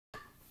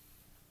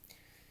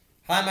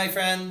Hi, my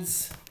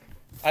friends.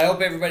 I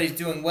hope everybody's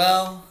doing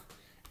well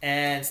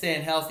and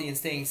staying healthy and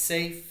staying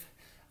safe.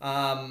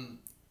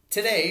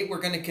 Today,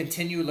 we're going to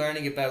continue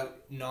learning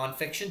about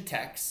nonfiction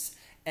texts,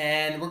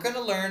 and we're going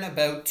to learn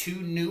about two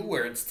new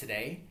words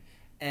today,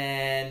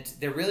 and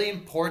they're really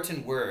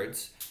important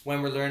words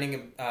when we're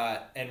learning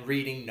and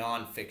reading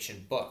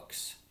nonfiction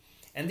books.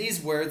 And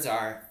these words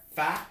are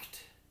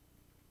fact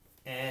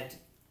and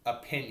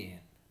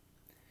opinion.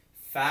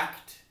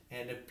 Fact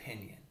and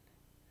opinion.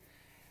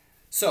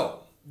 So,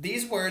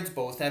 these words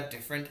both have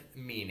different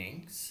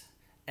meanings,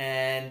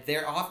 and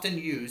they're often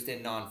used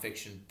in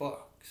nonfiction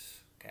books.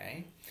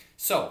 Okay?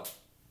 So,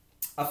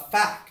 a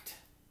fact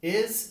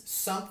is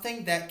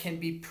something that can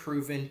be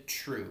proven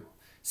true.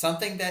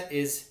 Something that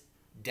is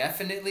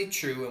definitely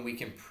true, and we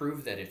can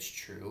prove that it's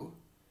true.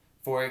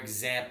 For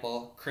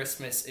example,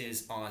 Christmas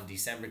is on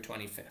December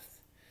 25th.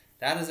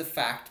 That is a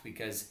fact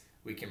because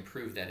we can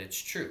prove that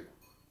it's true.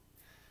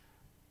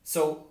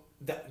 So,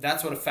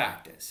 that's what a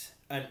fact is.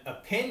 An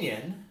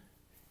opinion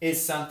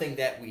is something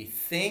that we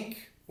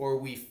think or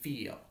we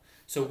feel.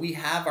 So we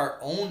have our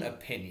own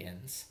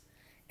opinions,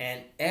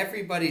 and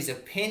everybody's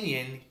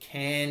opinion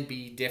can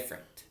be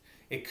different.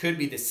 It could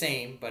be the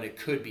same, but it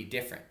could be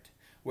different.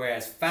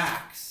 Whereas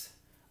facts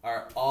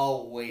are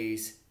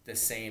always the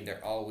same,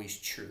 they're always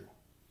true.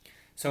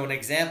 So an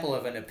example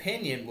of an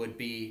opinion would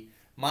be,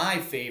 my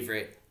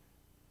favorite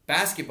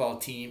basketball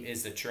team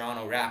is the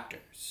Toronto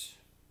Raptors.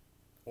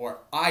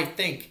 Or I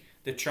think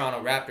the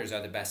Toronto Raptors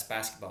are the best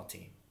basketball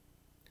team.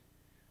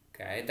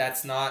 Okay,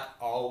 that's not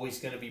always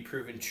going to be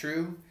proven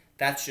true.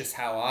 That's just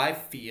how I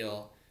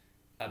feel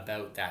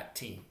about that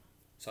team.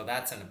 So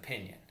that's an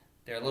opinion.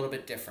 They're a little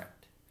bit different.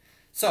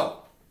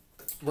 So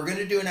we're going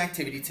to do an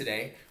activity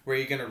today where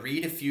you're going to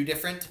read a few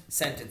different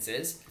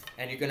sentences,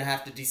 and you're going to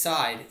have to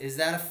decide, is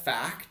that a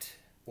fact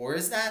or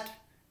is that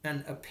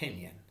an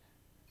opinion?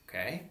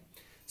 Okay,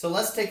 so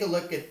let's take a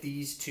look at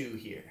these two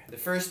here. The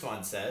first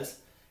one says,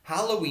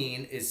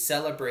 Halloween is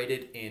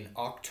celebrated in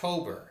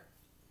October.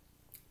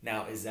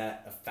 Now, is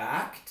that a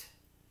fact?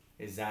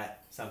 Is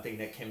that something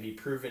that can be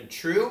proven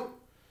true?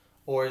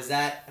 Or is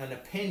that an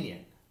opinion?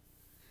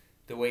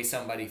 The way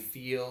somebody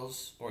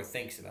feels or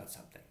thinks about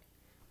something.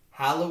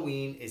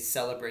 Halloween is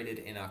celebrated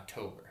in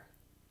October.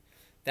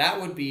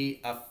 That would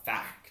be a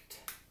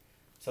fact.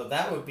 So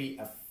that would be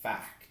a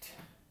fact.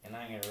 And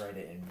I'm going to write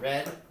it in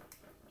red.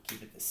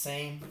 Keep it the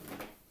same.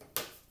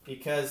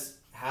 Because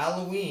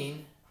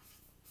Halloween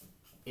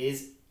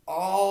is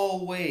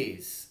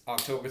always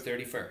October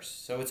 31st.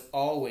 So it's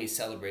always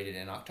celebrated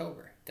in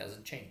October. It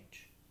doesn't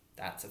change.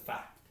 That's a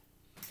fact.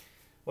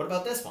 What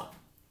about this one?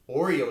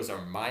 Oreos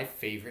are my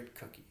favorite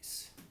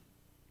cookies.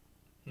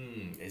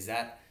 Is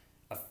that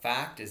a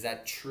fact? Is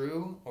that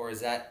true? Or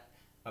is that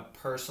a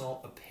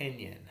personal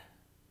opinion?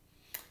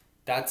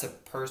 That's a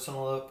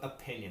personal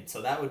opinion.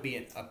 So that would be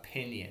an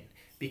opinion.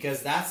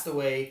 Because that's the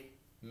way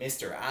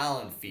Mr.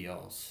 Allen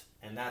feels.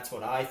 And that's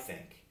what I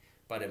think.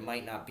 But it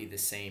might not be the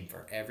same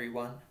for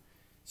everyone.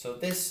 So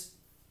this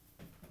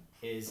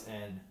is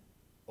an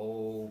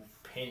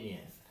opinion.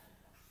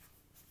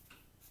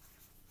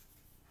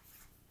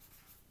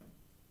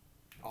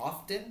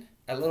 Often,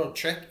 a little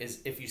trick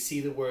is if you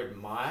see the word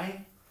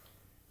my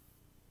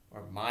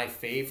or my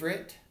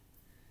favorite,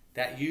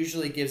 that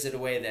usually gives it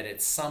away that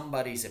it's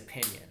somebody's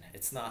opinion.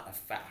 It's not a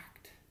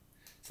fact.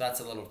 So that's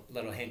a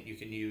little hint you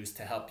can use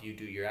to help you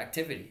do your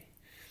activity.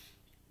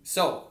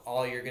 So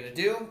all you're going to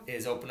do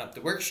is open up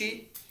the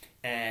worksheet,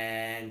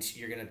 and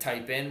you're going to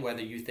type in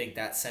whether you think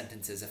that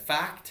sentence is a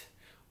fact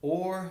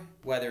or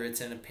whether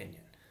it's an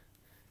opinion.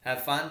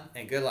 Have fun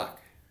and good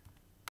luck.